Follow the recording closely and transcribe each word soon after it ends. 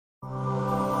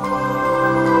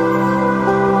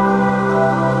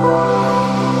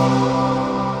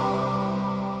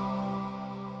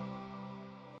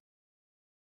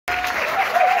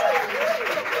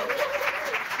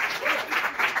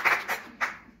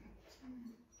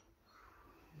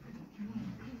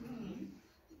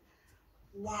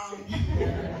Wow.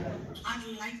 I'd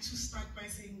like to start by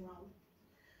saying wow.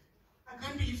 I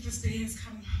can't believe this day has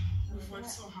come. We've worked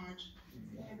so hard.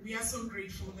 And we are so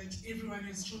grateful that everyone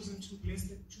has chosen to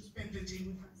spend the day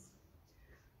with us.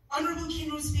 Honorable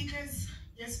keynote speakers,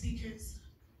 guest speakers,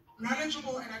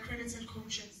 knowledgeable and accredited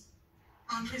coaches,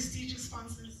 our prestigious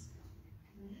sponsors,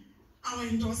 our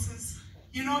endorsers.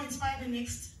 You know, Inspire the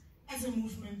Next as a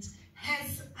movement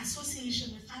has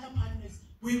association with other partners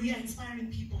where we are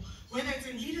inspiring people. Whether it's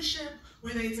in leadership,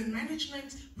 whether it's in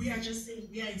management, we are just saying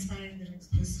we are inspiring the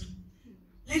next person.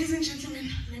 Ladies and gentlemen,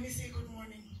 let me say good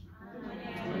morning.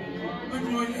 Good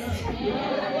morning.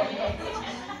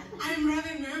 I'm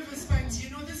rather nervous, but you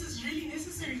know, this is really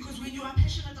necessary because when you are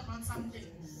passionate about something,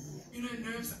 you know,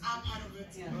 nerves are part of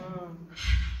it.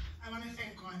 I want to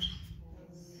thank God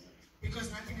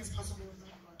because nothing is possible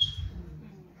without God.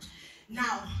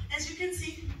 Now, as you can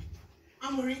see,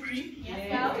 I'm wearing green.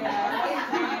 Yes.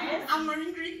 I'm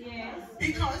wearing green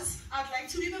because I'd like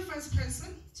to be the first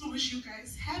person to wish you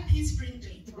guys happy Spring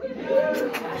Day.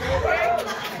 I'm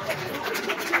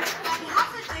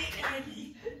half a day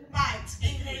early, but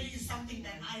being early is something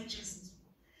that I just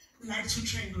like to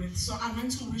trend with. So I want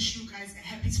to wish you guys a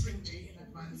happy Spring Day in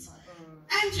advance.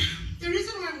 And the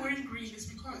reason why I'm wearing green is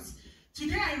because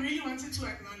today I really wanted to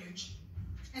acknowledge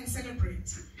and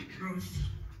celebrate growth.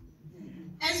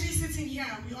 As we're sitting here,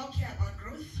 we all care about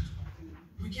growth,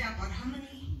 we care about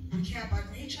harmony, we care about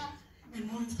nature, and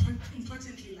more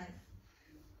importantly, life.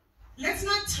 Let's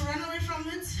not run away from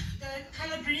it. The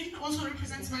color green also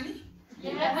represents money.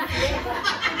 And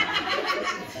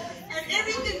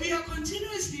everything we are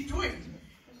continuously doing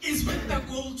is with the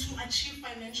goal to achieve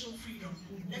financial freedom.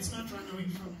 Let's not run away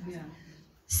from it.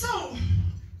 So,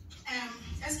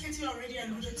 as Katie already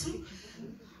alluded to,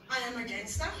 I am a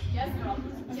gangster.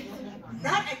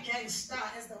 Not a gangster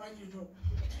as the one you know.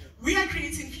 We are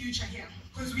creating future here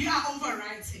because we are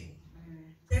overwriting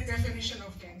the definition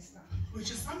of gangster, which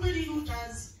is somebody who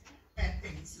does bad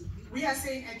things. We are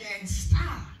saying a gangster.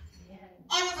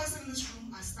 All of us in this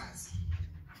room are stars.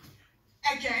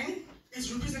 A gang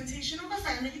is representation of a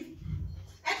family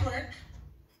at work.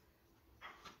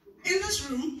 In this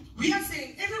room, we are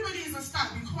saying everybody is a star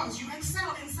because you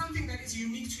excel in something that is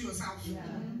unique to yourself.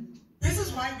 This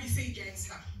is why we say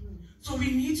gangster. So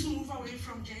we need to move away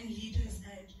from gang leaders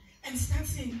and start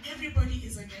saying everybody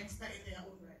is a gangster in their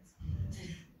own right.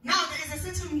 Now, there is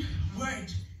a certain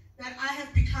word that I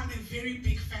have become a very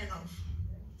big fan of.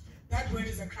 That word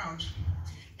is a crowd.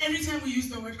 Every time we use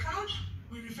the word crowd,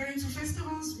 we're referring to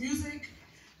festivals, music.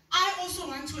 I also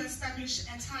want to establish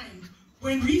a time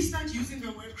when we start using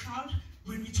the word crowd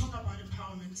when we talk about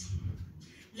empowerment.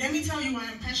 Let me tell you why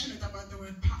I'm passionate about the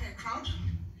word crowd.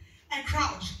 A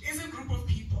crowd is a group of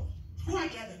people who are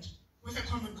gathered with a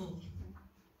common goal.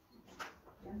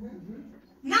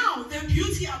 Now, the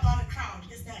beauty about a crowd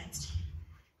is that as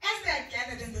they are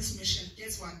gathered in this mission,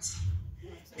 guess what?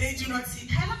 They do not see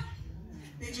color,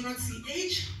 they do not see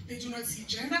age, they do not see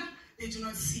gender, they do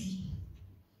not see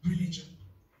religion.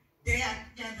 They are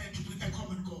gathered with a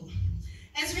common goal.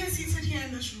 As we are seated here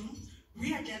in this room,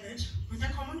 we are gathered with a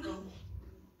common goal.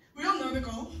 We all know the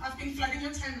goal. I've been flooding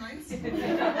your timelines.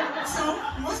 So,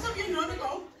 most of you know the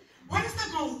goal. What is the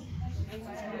goal?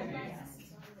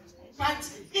 But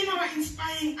in our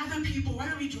inspiring other people, what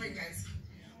are we doing, guys?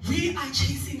 We are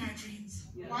chasing our dreams.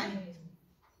 Why?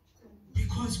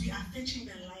 Because we are fetching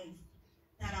the life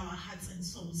that our hearts and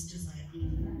souls desire.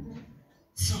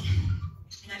 So,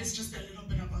 that is just a little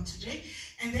bit about today.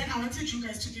 And then I wanted you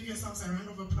guys to give yourselves a round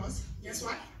of applause. Guess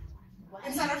what?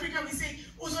 In South Africa, we say,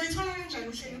 you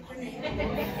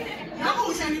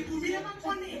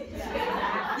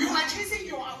are chasing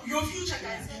your future,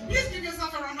 guys. Please give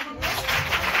yourself a round of applause.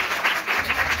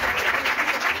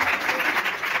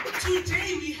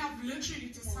 Today, we have literally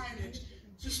decided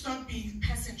to stop being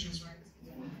passengers, right?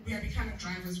 We are becoming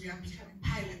drivers, we are becoming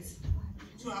pilots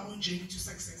to our own journey to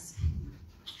success.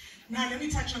 Now, let me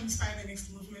touch on Inspire the Next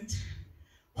movement.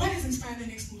 What is Inspire the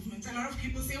Next movement? A lot of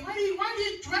people say, why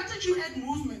did you add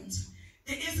movement?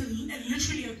 There is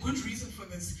literally a good reason for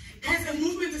this. Guys, a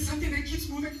movement is something that keeps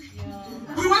moving.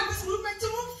 We want this movement to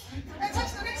move. And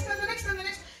touch the next, and the next, and the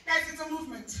next. Guys, it's a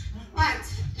movement. But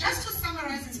just to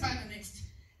summarize Inspire the Next.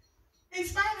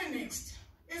 Inspire the Next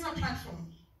is a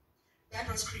platform that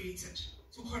was created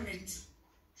to connect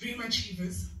dream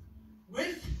achievers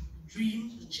with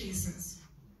dream chasers.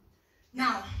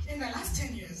 Now, in the last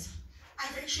 10 years,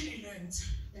 I've actually learned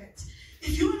that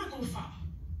if you want to go far,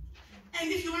 and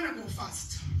if you want to go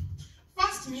fast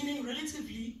meaning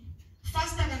relatively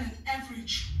faster than an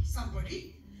average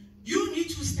somebody, you need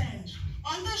to stand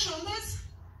on the shoulders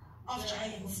of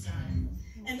giants.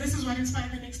 And this is what Inspire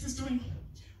the Next is doing.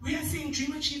 We are saying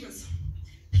dream achievers,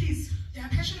 please, they are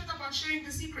passionate about sharing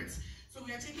the secrets. So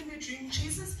we are taking their dream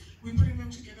chasers, we're putting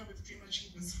them together with dream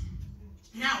achievers.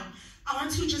 Now, I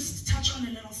want to just touch on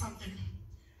a little something.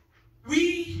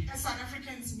 We, as South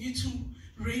Africans, need to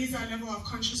raise our level of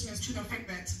consciousness to the fact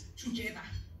that together,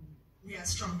 we are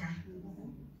stronger.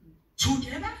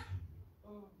 Together,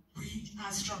 we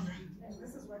are stronger. And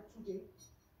this is what today.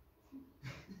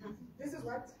 This is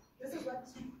what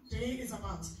today is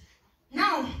about.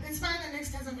 Now, Inspire the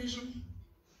Next has a vision.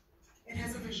 It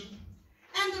has a vision.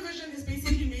 And the vision is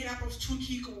basically made up of two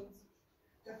key goals.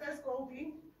 The first goal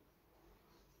being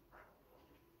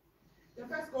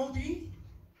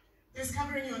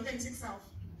discovering your authentic self.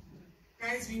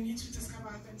 Guys, we need to discover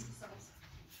our authentic selves.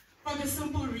 For the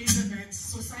simple reason that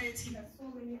society has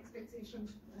so many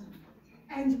expectations.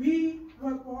 And we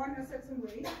were born a certain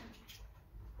way.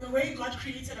 The way God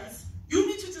created us. You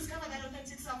need to discover that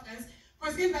authentic self, guys.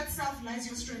 Because in that self lies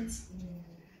your strengths.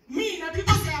 Me, now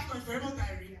people say I've got verbal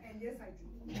diarrhea. And yes, I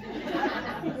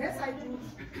do. Yes, I do.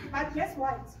 But guess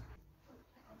what?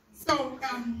 So,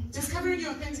 discovering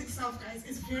your authentic self, guys,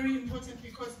 is very important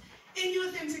because in your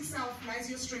authentic self lies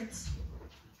your strengths.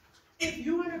 If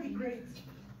you want to be great,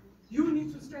 you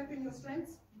need to strengthen your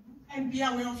strengths and be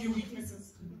aware of your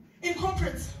weaknesses. In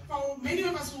corporate, for many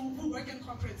of us who work in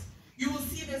corporate, you will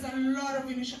see there's a lot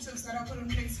of initiatives that are put in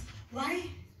place. Why?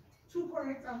 To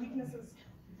correct our weaknesses.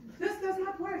 This does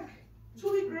not work.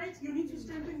 To be great, you need to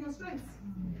strengthen your strengths.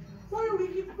 For your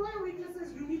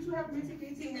weaknesses, you need to have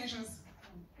mitigating measures.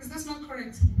 Is this not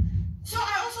correct? So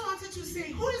I also wanted to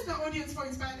say, who is the audience for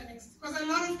Inspire the Next? Because a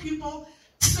lot of people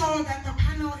saw that the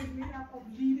panel is made up of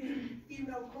leading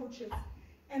female coaches.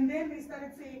 And then they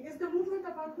started saying, is the movement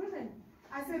about women?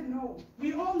 I said, no.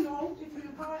 We all know if you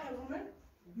empower a woman,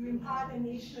 you empower the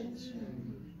nation.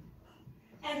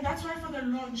 And that's why for the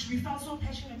launch, we felt so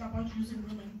passionate about using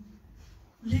women,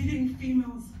 leading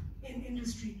females in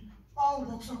industry, all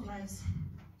walks of lives.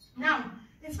 Now,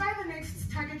 Inspire the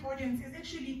Next target audience is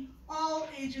actually all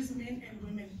ages, men and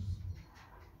women.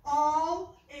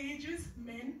 All ages,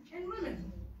 men and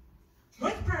women.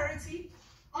 With priority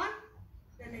on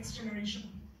the next generation,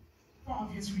 for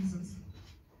obvious reasons,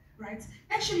 right?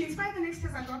 Actually, Inspire the Next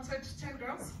has adopted 10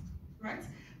 girls, right?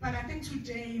 But I think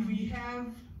today we have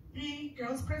 3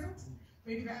 girls present.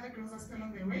 Maybe the other girls are still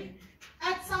on their way.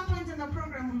 At some point in the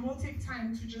program, we will take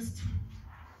time to just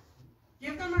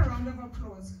give them a round of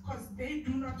applause because they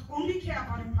do not only care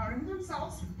about empowering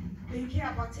themselves, they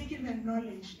care about taking their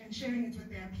knowledge and sharing it with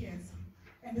their peers.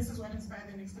 And this is what Inspire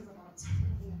the Next is about.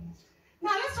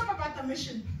 Now let's talk about the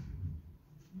mission.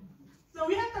 So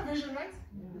we have the vision, right?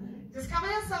 Discover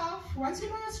yourself. Once you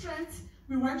know your strengths,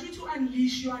 we want you to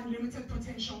unleash your unlimited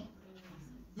potential.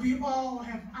 We all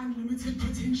have unlimited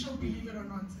potential, believe it or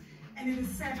not. And it is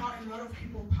sad how a lot of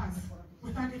people pass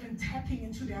without even tapping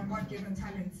into their God-given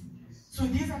talents. So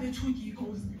these are the 2 key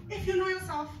goals. If you know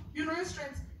yourself, you know your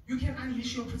strengths, you can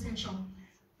unleash your potential.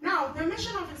 Now, the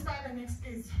mission of Inspire the Next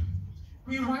is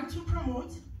we want to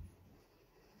promote,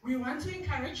 we want to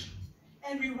encourage,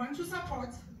 and we want to support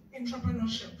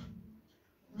entrepreneurship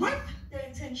with the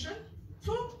intention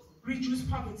to reduce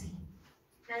poverty.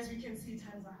 Guys, we can see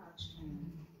times are hard.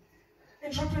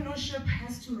 Entrepreneurship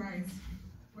has to rise.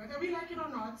 Whether we like it or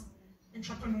not,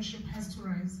 entrepreneurship has to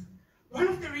rise. One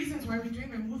of the reasons why we're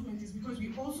doing the movement is because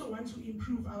we also want to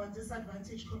improve our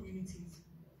disadvantaged communities.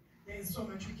 There is so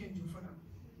much we can do for them.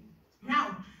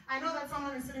 Now, I know that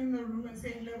someone is sitting in the room and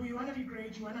saying, Lebo, you want to be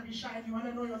great, you want to be shy, you want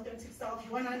to know your authentic self,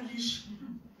 you want to unleash.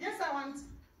 Yes, I want,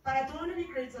 but I don't want to be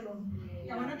great alone.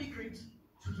 I want to be great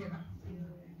together.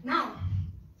 Now,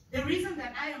 the reason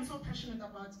that I am so passionate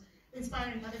about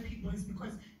inspiring other people is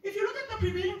because if you look at the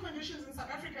prevailing conditions in South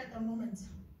Africa at the moment,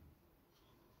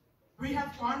 we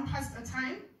have gone past a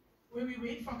time where we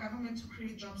wait for government to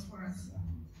create jobs for us.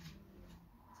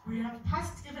 We have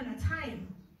passed even a time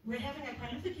where having a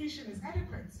qualification is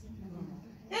adequate.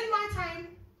 In my time,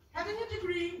 having a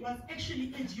degree was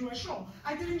actually it. You were sure.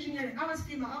 I did engineering. I was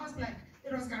female. I was black.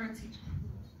 It was guaranteed.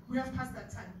 We have passed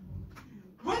that time.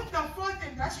 With the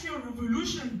 4th industrial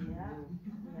revolution,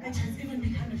 it has even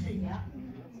become a thing.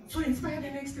 So Inspire the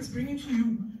Next is bringing to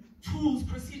you tools,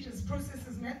 procedures,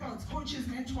 processes, methods, coaches,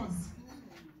 mentors,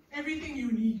 everything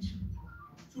you need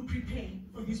to prepare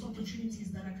for these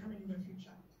opportunities that are coming in the future.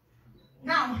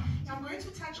 Now, I'm going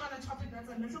to touch on a topic that's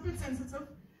a little bit sensitive.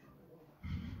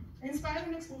 Inspire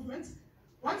the Next movement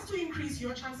wants to increase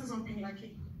your chances of being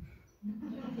lucky.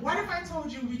 What if I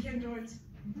told you we can do it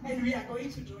and we are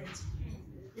going to do it?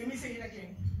 Let me say it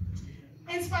again.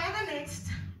 Inspire the Next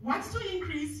wants to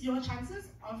increase your chances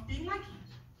of being lucky.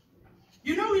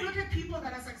 You know, we look at people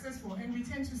that are successful and we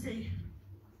tend to say,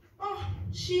 oh,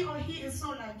 she or he is so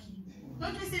lucky.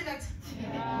 Don't we say that?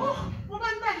 Oh,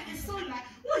 Ubani is so lucky.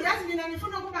 Oh, Yasmin, and if you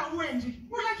know about lucky.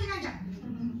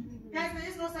 Guys, there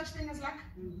is no such thing as luck.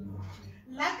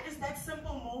 Luck is that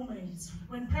simple moment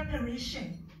when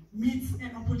preparation meets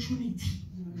an opportunity.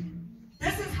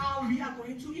 This is how we are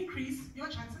going to increase your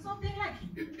chances of being lucky.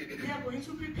 We are going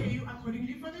to prepare you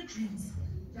accordingly for the dreams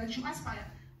that you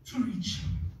aspire to reach.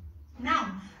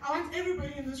 Now, I want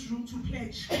everybody in this room to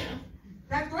pledge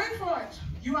that going forward,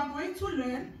 you are going to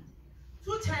learn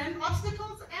to turn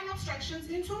obstacles and obstructions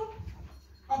into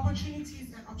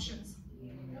opportunities and options.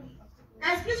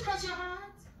 Guys, please cross your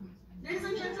hearts. Ladies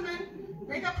and gentlemen,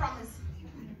 make a promise.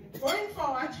 Going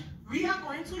forward, we are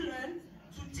going to learn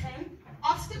to turn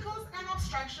obstacles and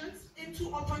obstructions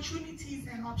into opportunities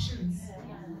and options.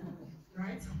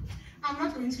 Right? I'm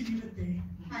not going to leave it there.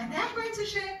 I am going to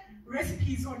share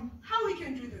recipes on how we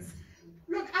can do this.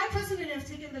 Look, I personally have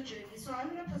taken the journey, so I'm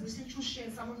in a position to share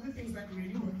some of the things that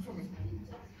really work for me.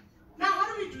 Now,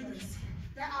 how do we do this?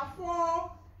 There are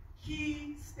 4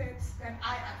 key steps that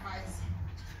I advise.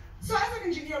 So as an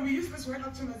engineer, we use this word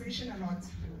optimization a lot.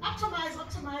 Optimize,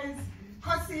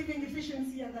 cost saving,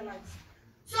 efficiency, and the likes.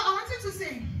 So I wanted to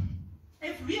say,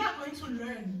 if we are going to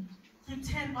learn to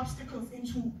turn obstacles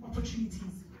into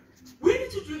opportunities, we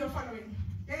need to do the following.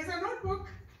 There is a notebook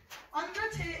on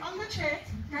the chair.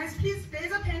 Guys, please, there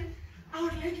is a pen. I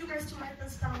would like you guys to write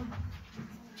this down.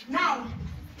 Now,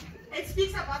 it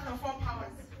speaks about the 4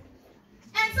 powers.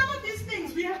 And some of these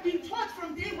things we have been taught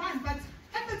from day one, but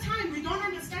at the time we don't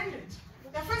understand it.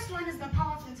 The first one is the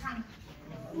power of the tongue.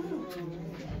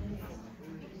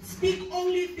 Speak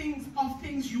only things of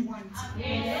things you want.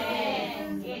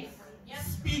 Yes.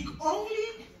 Speak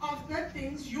only of the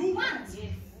things you want.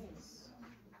 Yes.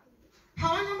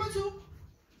 Power number 2,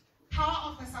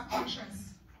 power of the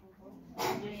subconscious.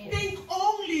 Yes. Think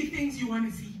only things you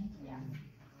want to see.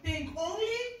 Think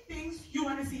only things you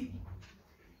want to see.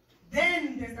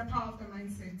 Then there's the power of the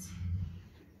mindset.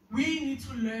 We need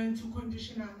to learn to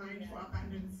condition our mind for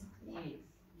abundance. Yes.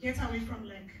 Get away from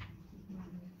lack.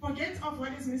 Forget of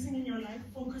what is missing in your life.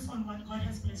 Focus on what God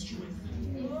has blessed you with.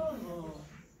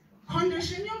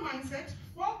 Condition your mindset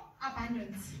for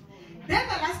abundance. Then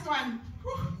the last one.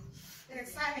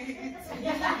 Excited.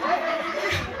 If I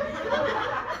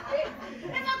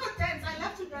could dance, I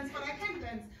love to dance, but I can't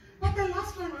dance. But the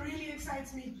last one really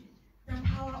excites me. The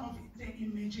power of the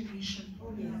imagination.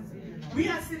 We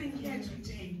are sitting here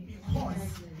today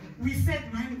because we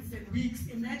set months and weeks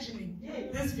imagining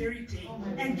this very day.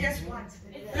 And guess what?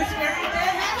 This very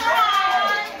day has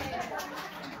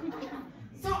arrived.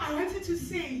 So I wanted to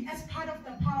say, as part of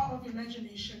the power of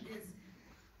imagination, is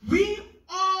we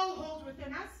all hold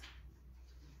within us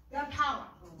the power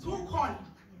to call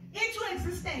into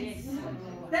existence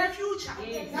the future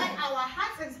that our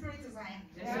hearts and spirits desire.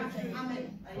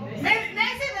 Amen. May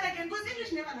I say that again? Because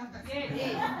English never loved us.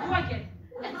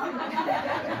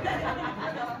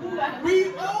 We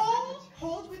all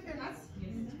hold within us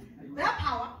the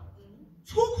power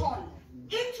to call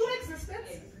into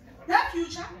existence the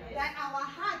future that our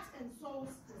hearts and souls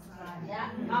desire.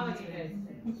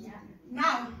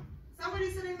 Now,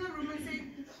 somebody sitting in the room and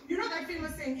saying, you know that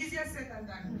famous saying, easier said than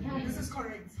done. This is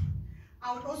correct.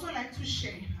 I would also like to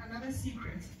share another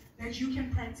secret that you can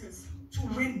practice to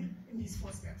win in these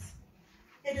 4 steps.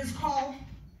 It is called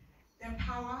the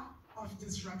power of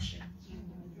disruption.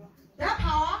 The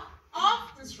power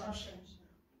of disruption.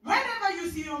 Whenever you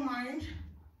see your mind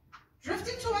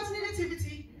drifting towards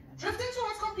negativity, drifting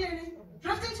towards complaining,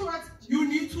 drifting towards, you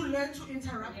need to learn to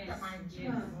interrupt the mind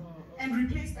and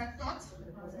replace that thought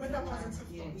with a positive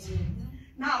thought.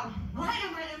 Now, why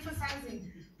am I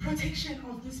emphasizing protection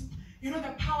of this,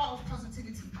 the power of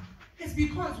positivity? It's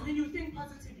because when you think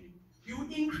positively, you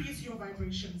increase your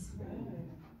vibrations.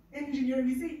 In engineering,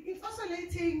 we say it's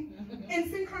oscillating and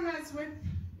synchronized with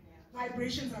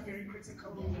vibrations are very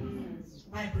critical.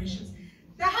 Vibrations.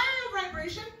 The higher your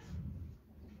vibration,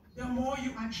 the more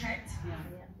you attract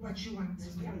what you want.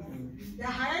 The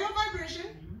higher your vibration,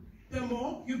 the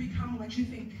more you become what you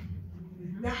think.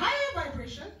 The higher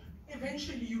vibration,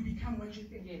 eventually you become what you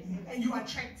think. And you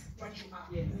attract what you are.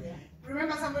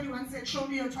 Remember somebody once said, show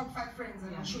me your top 5 friends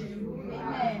and I'll show you.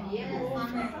 Amen.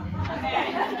 Amen.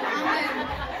 Amen.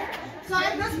 So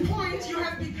at this point, you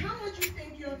have become what you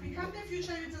think, you have become the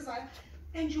future you desire,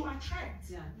 and you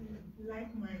attract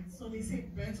like minds. So they say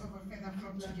birds of a feather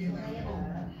flock together.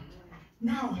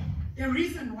 Now, the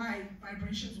reason why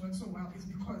vibrations work so well is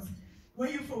because where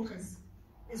you focus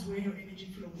is where your energy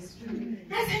flows.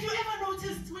 Guys, have you ever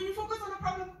noticed when you focus on a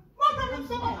problem, more problems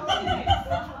come up?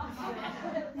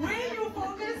 Where you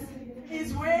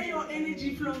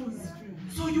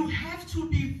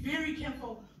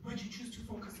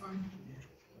on.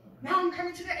 Now I'm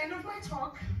coming to the end of my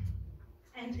talk,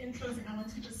 and in closing, I want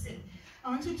to just say, I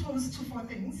want to toast to 4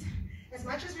 things. As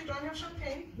much as we don't have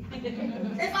champagne,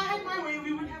 if I had my way,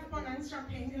 we would have Bonan's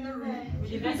champagne in the room,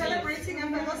 celebrating a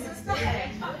fellow sister.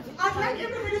 I'd like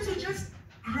everybody to just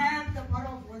grab the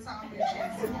bottle of water on their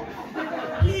chest.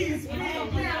 Please,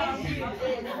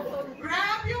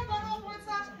 grab your bottle of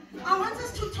water. I want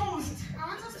us to toast. I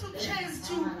want us to cheers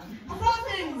to 4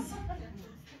 things.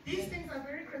 These things are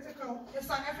very critical if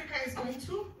South Africa is going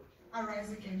to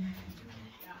arise again.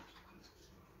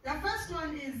 The first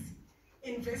one is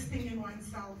investing in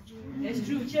oneself. That's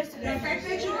true. Just the fact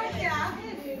that you are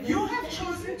here, you have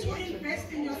chosen to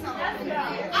invest in yourself.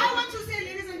 I want to say,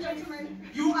 ladies and gentlemen,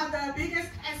 you are the biggest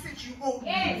asset you own.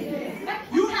 Yes.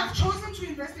 You have chosen to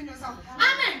invest in yourself.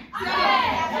 Amen.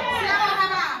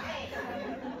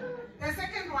 The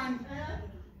second one,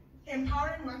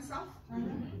 empowering oneself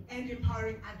and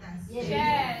empowering others.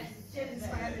 Yes.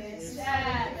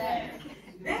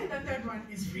 Then the third one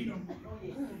is freedom.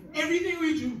 Everything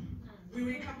we do, we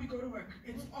wake up, we go to work.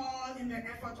 It's all in the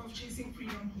effort of chasing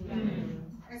freedom.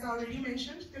 As I already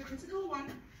mentioned, the critical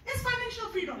one is financial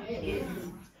freedom.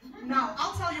 Now,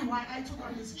 I'll tell you why I took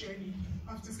on this journey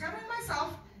of discovering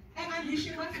myself and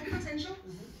unleashing my full potential.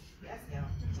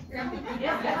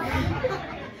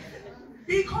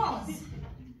 Because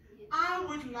I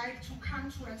would like to come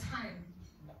to a time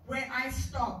where I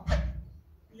stop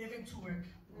living to work.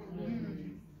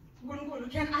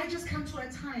 Can I just come to a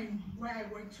time where I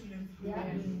work to live?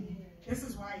 This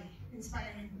is why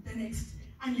inspiring the next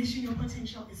unleashing your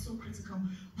potential is so critical.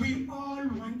 We all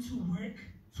want to work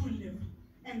to live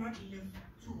and not live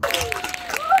to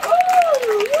work.